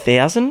 About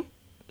 1,000,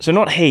 so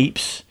not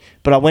heaps,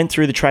 but I went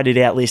through the traded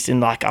out list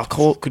and like I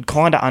could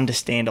kind of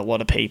understand a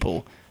lot of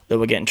people that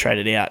were getting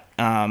traded out.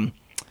 And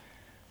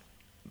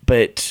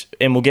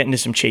we'll get into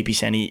some cheapy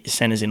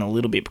centers in a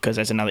little bit because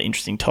that's another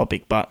interesting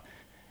topic. But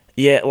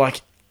yeah,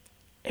 like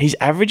he's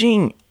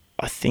averaging,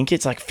 I think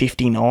it's like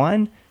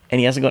 59, and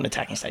he hasn't got an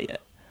attacking state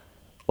yet.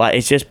 Like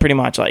it's just pretty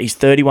much like he's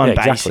 31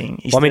 basing.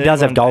 He's he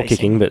does have goal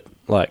kicking, but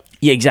like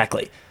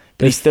exactly.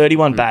 But he's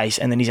 31 base,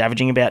 and then he's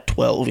averaging about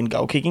 12 in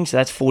goal kicking, so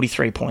that's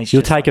 43 points.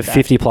 You'll take a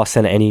 50+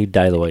 centre any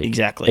day of the week.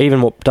 Exactly.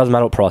 Doesn't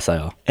matter what price they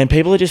are. And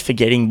people are just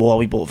forgetting why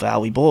we bought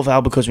Val. We bought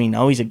Val because we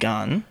know he's a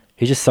gun.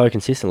 He's just so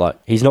consistent. Like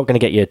he's not going to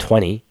get you a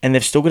 20. And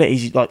they've still got it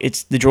easy. Like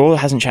the draw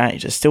hasn't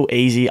changed. It's still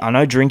easy. I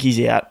know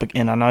Drinky's out,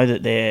 and I know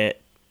that their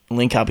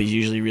link up is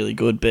usually really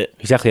good, but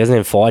exactly, he hasn't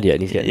even fired yet,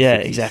 and he's getting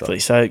 60, exactly.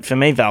 So for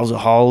me, Val's a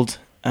hold.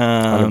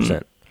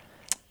 100%.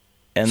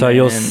 And so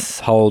yours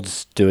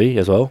holds Doueihe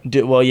as well?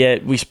 Well, yeah,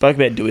 we spoke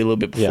about Doueihe a little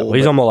bit before. Yeah, well,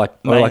 he's on more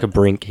like a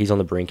brink. He's on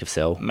the brink of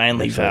sell.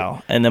 Mainly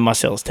Val. And then my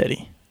sell's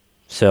Teddy.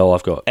 Sell,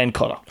 I've got. And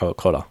Cotter. Oh,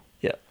 Cotter.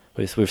 Yeah.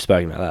 We've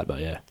spoken about that,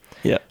 but yeah.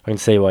 Yeah. I can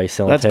see why he's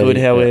selling That's Teddy. Good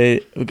how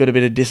we've got a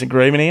bit of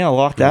disagreement here. I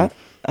like that.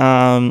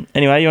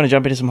 Anyway, you want to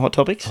jump into some hot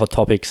topics? Hot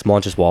topics.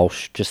 Mine's just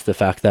Walsh. Just the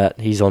fact that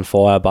he's on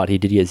fire, but he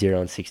did get 0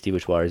 and 60,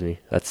 which worries me.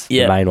 That's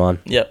the main one.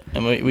 Yep.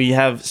 And we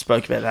have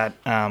spoke about that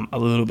a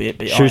little bit,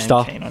 but Schuster. I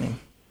am keen on him.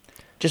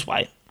 Just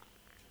wait.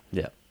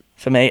 Yeah.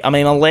 For me, I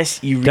mean,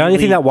 unless you really... The only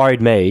thing that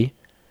worried me...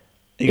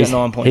 He got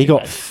 9 points. He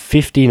got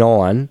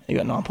 59. He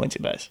got 9 points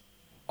in base.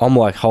 I'm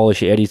like, holy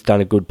shit, Eddie's done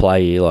a good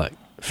play here. Like,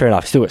 fair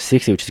enough, he still got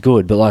 60, which is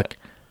good, but like,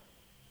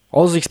 I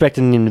was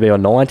expecting him to be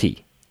on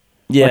 90.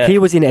 Yeah. Like, he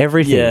was in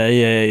everything.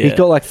 Yeah. He's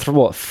got like,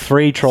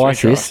 3 try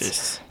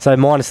assists. So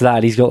minus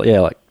that, he's got,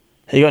 like,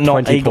 he got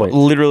 20 points.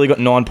 Literally got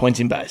 9 points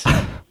in base.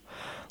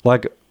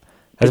 Like,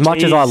 as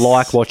much as I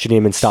like watching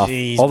him and stuff,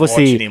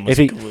 obviously,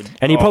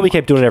 he probably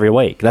kept doing it every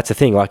week. That's the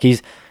thing. Like, he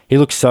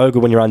looks so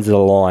good when he runs to the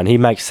line. He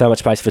makes so much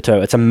space for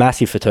Turbo. It's a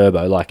massive for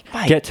Turbo. Like,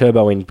 get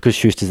Turbo in because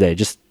Schuster's there.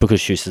 Just because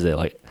Schuster's there.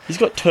 Like, he's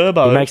got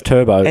Turbo. He makes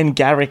Turbo and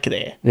Garrick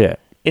there. Yeah.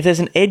 If there's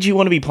an edge you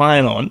want to be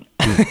playing on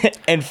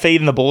and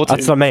feeding the ball to,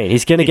 that's what I mean.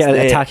 He's going to get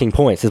attacking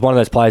points. There's one of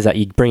those players that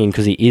you bring in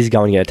because he is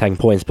going to get attacking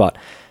points, but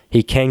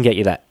he can get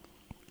you that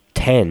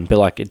 10. But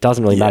like, it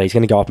doesn't really matter. He's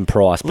going to go up in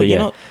price. But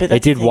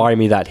it did worry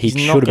me that he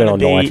should have been on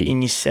 90.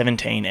 In your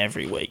 17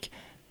 every week.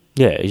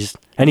 Yeah, he's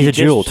a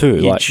duel too.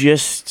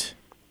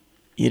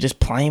 You're just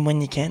play him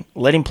when you can.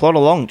 Let him plod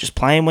along. Just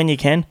play him when you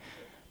can.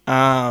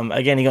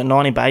 Again, he got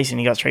 90 base and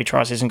he got 3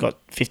 tries and got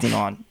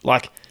 59.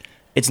 Like,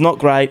 it's not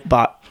great,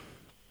 but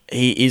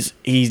he's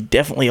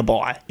definitely a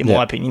buy, in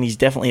my opinion. He's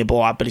definitely a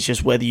buy, but it's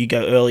just whether you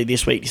go early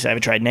this week to save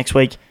a trade next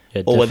week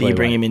or whether you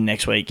bring him in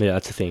next week. Yeah,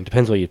 that's the thing.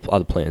 Depends what your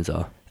other plans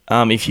are.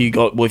 If you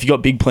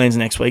got big plans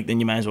next week, then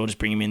you may as well just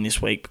bring him in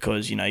this week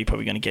because you're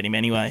probably going to get him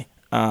anyway.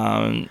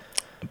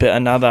 But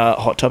another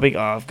hot topic,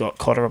 I've got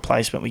Cotter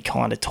replacement. We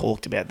kind of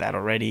talked about that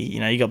already.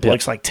 You got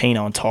blokes like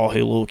Tino and Ty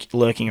who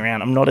lurking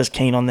around. I'm not as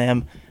keen on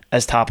them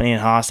as Tapine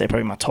and Haas. They're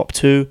probably my top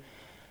 2.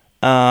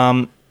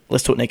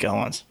 Let's talk Nico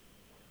Hines.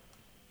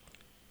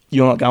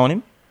 You're not going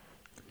him?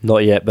 Not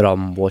yet, but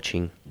I'm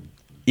watching.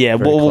 Yeah,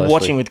 we're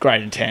watching with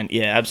great intent.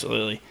 Yeah,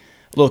 absolutely.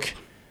 Look,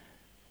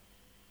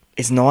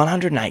 it's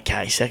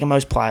 908k,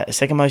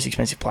 second most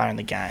expensive player in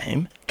the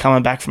game,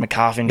 coming back from a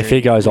calf injury. If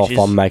he goes off,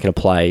 I'm making a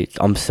play.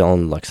 I'm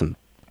selling like some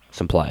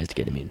players to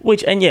get him in.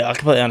 I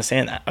completely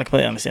understand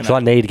that. So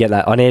I need to get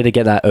that. I need to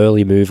get that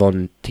early move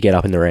on to get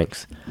up in the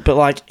ranks. But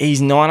like,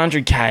 he's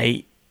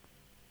 900k.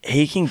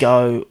 He can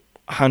go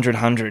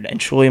 100,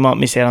 and sure, he might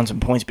miss out on some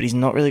points, but he's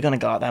not really going to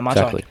go out that much.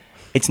 Exactly. Like,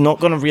 it's not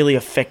going to really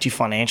affect you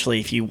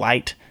financially if you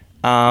wait.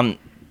 But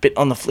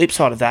on the flip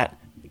side of that,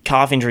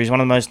 calf injury is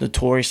one of the most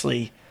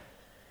notoriously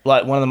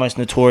like one of the most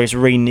notorious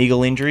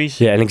re-niggle injuries.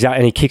 Yeah,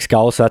 and he kicks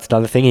goals, so that's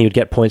another thing. He would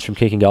get points from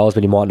kicking goals,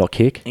 but he might not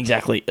kick.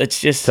 Exactly.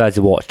 It's just... So it's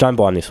a watch. Don't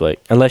buy him this week.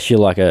 Unless you're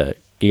like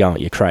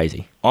you're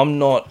crazy. I'm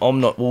not...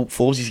 Well,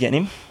 Forbes is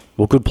getting him.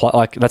 Well, good play.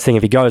 Like, that's the thing.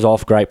 If he goes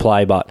off, great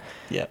play, but...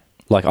 Yeah.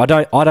 Like, I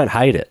don't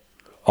hate it.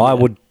 I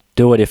would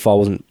do it if I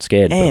wasn't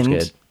scared.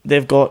 And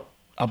they've got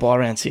a bye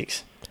round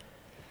 6.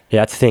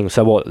 Yeah, that's the thing.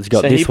 So what? He's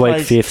got this week,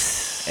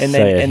 5th. And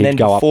then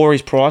before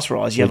his price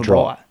rise, you have a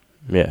bye.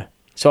 Yeah.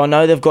 So I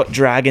know they've got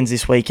Dragons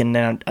this week and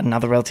then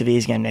another relative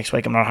easy game next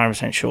week. I'm not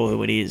 100% sure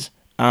who it is.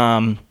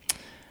 But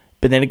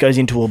then it goes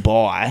into a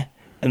bye,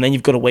 and then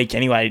you've got a week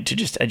anyway to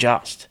just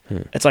adjust.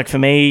 It's like, for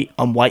me,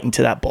 I'm waiting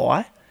to that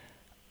bye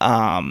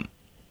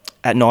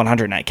at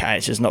 908k.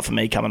 It's just not for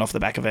me coming off the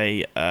back of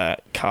a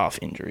calf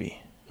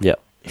injury. Yep.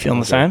 You feeling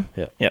the same?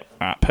 Yeah. Yep.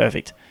 All right,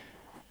 perfect.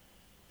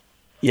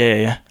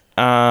 Yeah.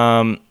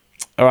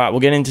 All right, we'll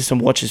get into some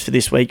watches for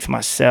this week for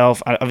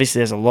myself. Obviously,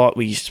 there's a lot.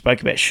 We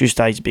spoke about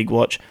Schuster's big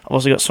watch. I've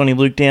also got Sonny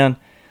Luke down.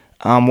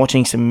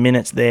 Watching some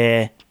minutes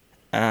there.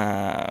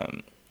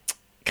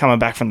 Coming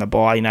back from the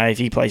bye, if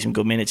he plays some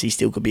good minutes, he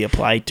still could be a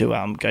play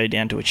to go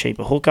down to a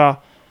cheaper hooker.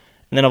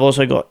 And then I've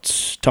also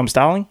got Tom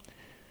Starling.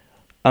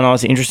 I know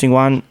it's an interesting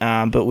one,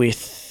 but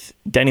with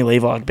Danny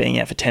Levi being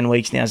out for 10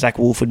 weeks now, Zach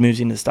Wolford moves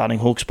into the starting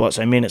hook spot,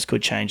 so minutes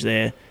could change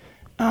there.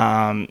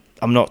 I'm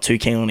not too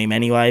keen on him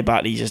anyway,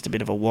 but he's just a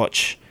bit of a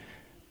watch.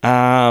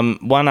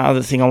 One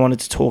other thing I wanted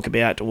to talk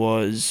about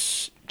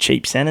was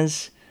cheap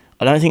centres.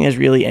 I don't think there's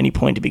really any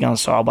point to be going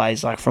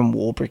sideways like from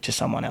Warbrick to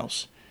someone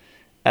else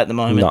at the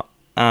moment. No.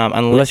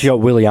 Unless you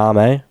got Willie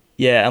Arme.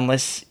 Yeah,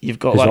 unless you've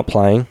got who's not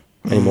playing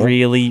anymore.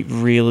 Really,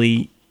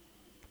 really,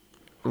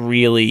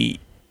 really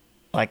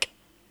like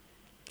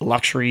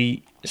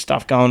luxury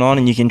stuff going on,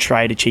 and you can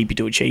trade a cheapie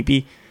to a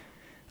cheapie.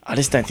 I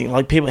just don't think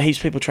heaps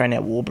of people trading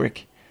out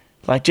Warbrick.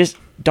 Like, just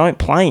don't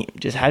play him.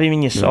 Just have him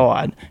in your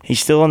side. He's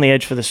still on the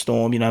edge for the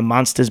Storm.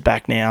 Munster's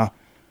back now.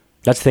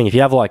 That's the thing. If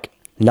you have,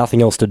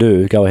 nothing else to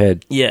do, go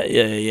ahead.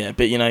 Yeah.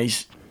 But,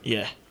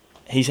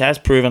 he has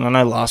proven, I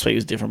know last week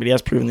was different, but he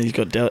has proven that he's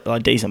got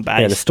decent base.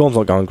 Yeah, the Storm's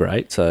not going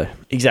great, so...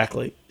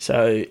 Exactly.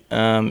 So,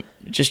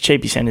 just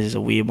cheapie centres is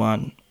a weird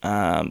one.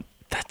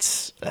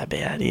 That's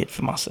about it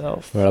for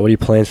myself. All right, what are your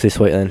plans for this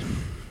week, then?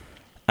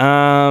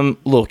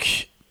 Look,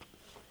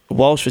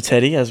 Walsh for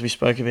Teddy, as we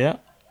spoke about.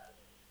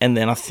 And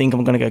then I think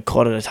I'm going to go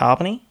Cotter to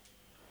Tapine.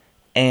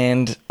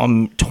 And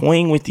I'm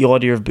toying with the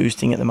idea of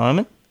boosting at the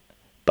moment,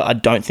 but I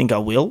don't think I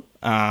will,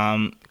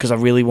 because I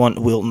really want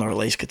Wilton or at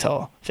least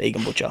Cotter for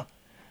Egan Butcher.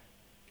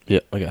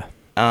 Yeah, okay.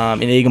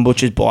 In Egan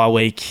Butcher's bye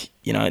week,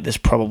 there's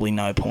probably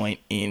no point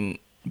in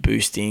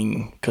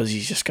boosting because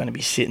he's just going to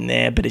be sitting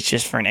there, but it's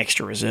just for an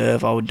extra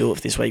reserve. I would do it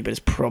for this week, but it's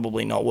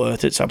probably not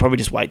worth it, so I'll probably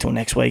just wait till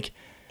next week.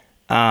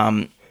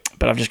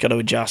 But I've just got to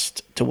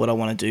adjust to what I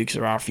want to do because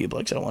there are a few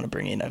blokes that I want to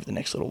bring in over the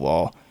next little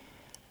while.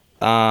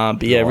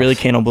 But yeah, nice. Really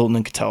keen on Wilton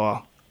and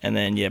Katoa. And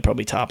then,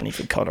 probably Tapine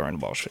for Cotter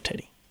and Walsh for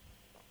Teddy.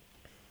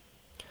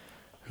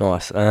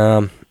 Nice.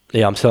 I'm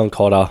selling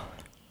Cotter.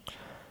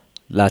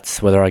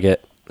 That's whether I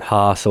get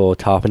Haas or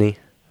Tapine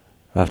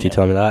after you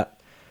tell me that.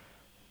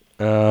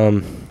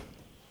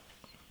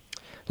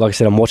 Like I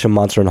said, I'm watching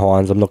Munster and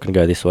Hines. I'm not going to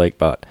go this week,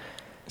 but...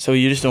 So are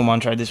you just doing one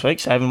trade this week,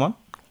 saving one?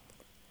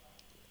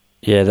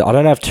 Yeah, I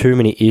don't have too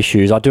many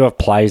issues. I do have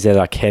plays there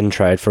that I can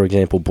trade. For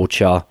example,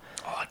 Butcher,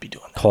 I'd be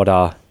doing that.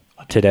 Cotter,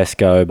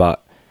 Tedesco,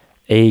 but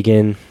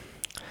Egan...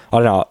 I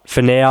don't know.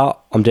 For now,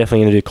 I'm definitely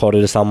going to do Cotter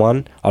to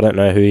someone. I don't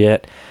know who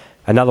yet.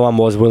 Another one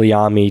was Willie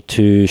Army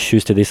to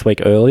Schuster this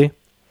week early.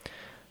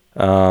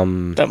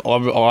 Do that.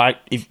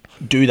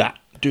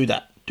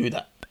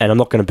 And I'm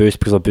not going to boost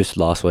because I boosted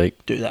last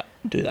week. Do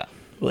that.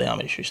 Willie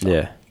Army to Schuster.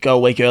 Yeah. Go a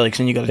week early because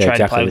then you got to trade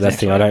exactly. play with That's the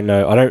thing. I don't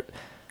know. I don't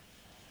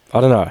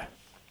know.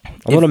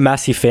 I'm not a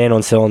massive fan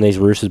on selling these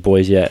Roosters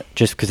boys yet,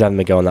 just because they haven't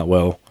been going that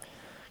well.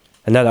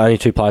 And they're the only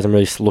two players I'm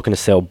really looking to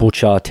sell.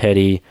 Butcher,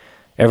 Teddy,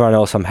 everyone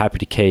else I'm happy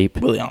to keep.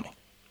 Willie Army.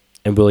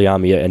 And Willie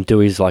Army, yeah. And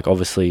Doueihe's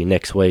obviously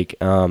next week,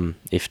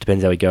 if it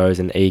depends how he goes.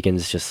 And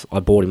Egan's just, I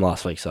bought him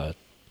last week, so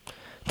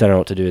don't know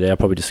what to do there. I'll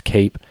probably just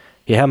keep.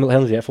 Yeah, how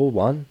long's he out for?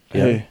 One?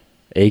 Who?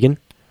 Egan?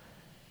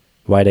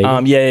 Wade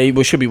Egan? Yeah,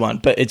 well, should be one.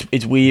 But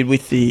it's weird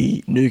with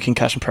the new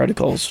concussion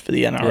protocols for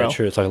the NRL. Yeah,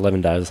 true. It's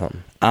 11 days or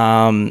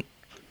something.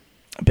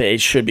 But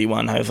it should be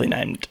one, hopefully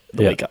named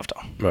the week after.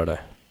 Righto.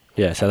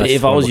 Yeah, so that's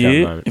if I was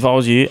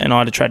you and I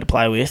had a trade to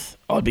play with,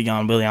 I'd be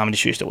going Willie Army to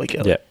Schuster a week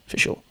early. Yeah. For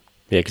sure.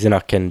 Yeah, because then I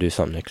can do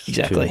something next.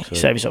 Exactly.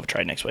 Save yourself a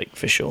trade next week,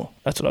 for sure.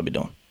 That's what I'd be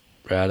doing.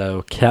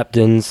 Righto.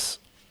 Captains.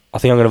 I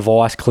think I'm going to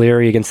vice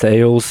Cleary against the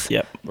Eels.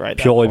 Yep, right.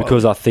 Purely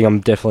because I think I'm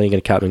definitely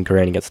going to captain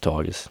Green against the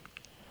Tigers.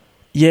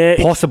 Yeah.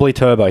 Possibly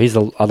Turbo. He's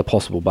the other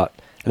possible, but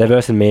they're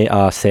versing me,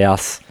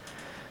 South.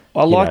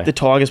 I like the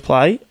Tigers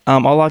play. I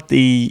like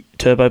the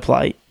Turbo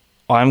play.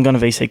 I am going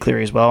to VC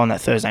Cleary as well on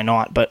that Thursday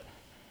night, but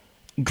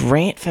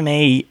Grant, for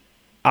me,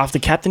 after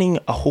captaining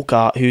a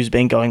hooker who's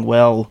been going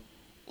well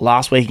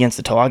last week against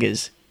the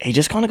Tigers, he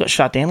just kind of got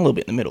shut down a little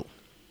bit in the middle.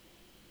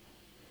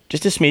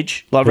 Just a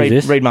smidge. Like Reid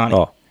Marnie.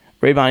 Oh.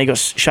 Reid Marnie got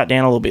shut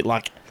down a little bit.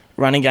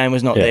 Running game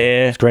was not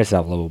there. Grant's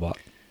another level, but...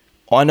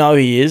 I know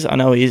he is,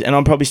 and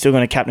I'm probably still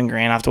going to captain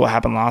Grant after what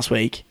happened last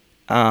week.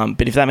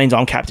 But if that means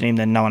I'm captaining him,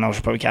 then no one else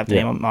should probably captain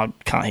him. I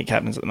can't hit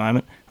captains at the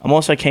moment. I'm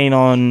also keen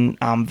on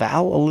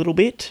Val a little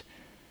bit.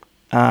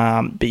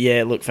 But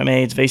yeah, look, for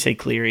me, it's VC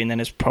Cleary, and then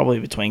it's probably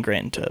between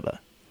Grant and Turbo.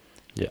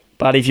 Yeah.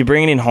 But if you're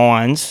bringing in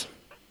Hines,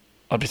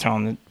 I'd be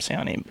throwing the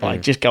sound in.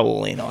 Like, just go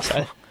all in, I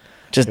say.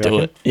 Just do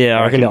it.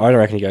 Yeah, I don't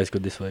reckon he goes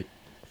good this week.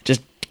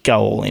 Just go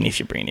all in if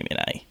you're bringing him in,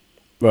 eh?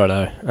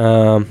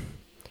 Righto.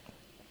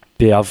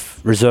 Yeah,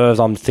 I've reserves.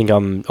 I'm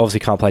obviously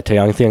can't play T.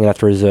 I think I'm going to have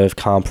to reserve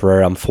Calm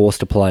Pereira. I'm forced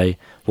to play.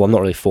 Well, I'm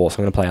not really forced.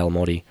 I'm going to play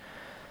Alamotti.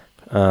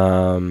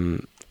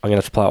 I'm going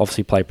to have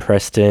to play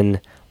Preston.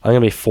 I'm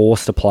going to be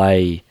forced to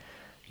play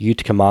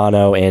Utica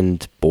Mano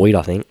and Boyd,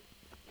 I think.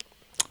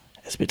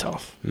 It's a bit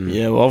tough.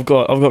 Yeah, well, I've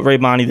got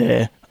Reid Marnie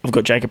there. I've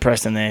got Jacob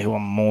Preston there, who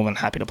I'm more than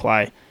happy to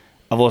play.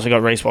 I've also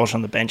got Reece Walsh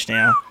on the bench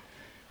now.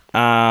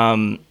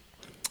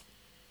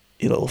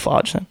 You little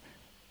fudge then.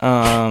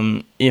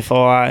 If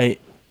I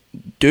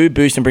do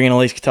boost and bring in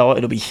Elise Katoa,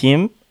 it'll be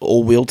him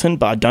or Wilton,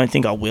 but I don't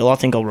think I will. I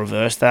think I'll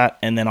reverse that,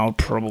 and then I'll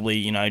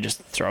probably,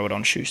 just throw it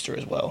on Schuster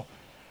as well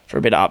for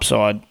a bit of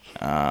upside.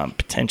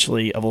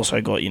 Potentially, I've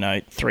also got,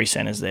 3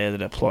 centres there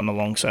that are plotting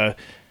along, so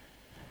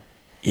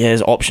yeah,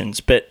 there's options.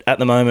 But at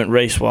the moment,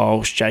 Reece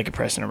Walsh, Jacob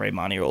Preston, and Reid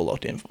Marnie are all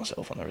locked in for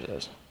myself on the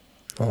reserves.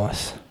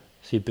 Nice.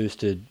 So you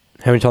boosted...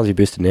 How many times have you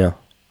boosted now?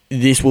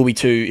 This will be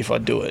 2 if I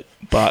do it,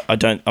 but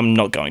I'm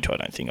not going to, I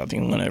don't think. I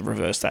think I'm going to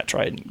reverse that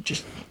trade and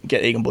just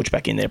get Egan Butch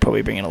back in there,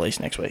 probably bring in Elise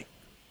next week.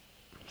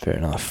 Fair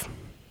enough.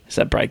 It's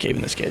that break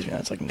even that scares me.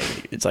 It's like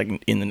negative. It's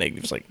like in the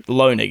negatives, like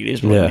low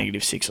negatives, but like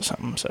 -6 or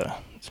something. So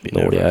it's a bit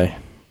nervy.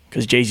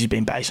 Because Jeezy's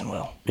been basing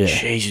well. Yeah.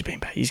 Jeezy's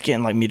been He's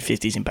getting like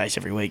mid-50s in base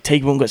every week.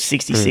 Teague got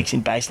 66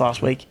 in base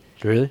last week.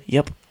 Really?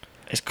 Yep.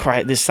 It's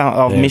crazy.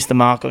 I've missed the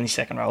mark on his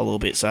second row a little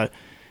bit. So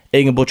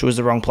Egan Butcher was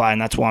the wrong play,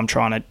 and that's why I'm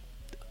trying to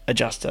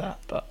adjust to that.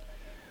 But,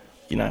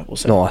 we'll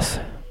see. Nice.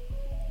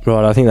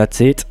 Right, I think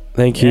that's it.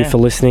 Thank you for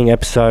listening.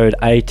 Episode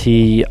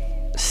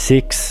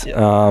 86. Yep.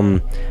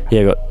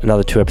 We've got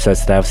another 2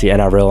 episodes today. Obviously,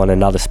 NRL and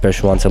another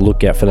special one, so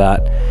look out for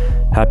that.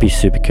 Happy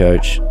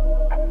Supercoach.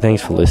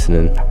 Thanks for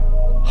listening.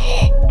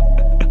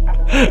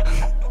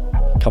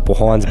 Couple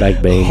Heinz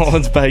baked beans.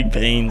 Heinz baked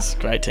beans.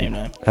 Great team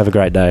name. Have a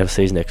great day. I'll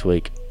see you next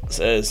week.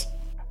 Says.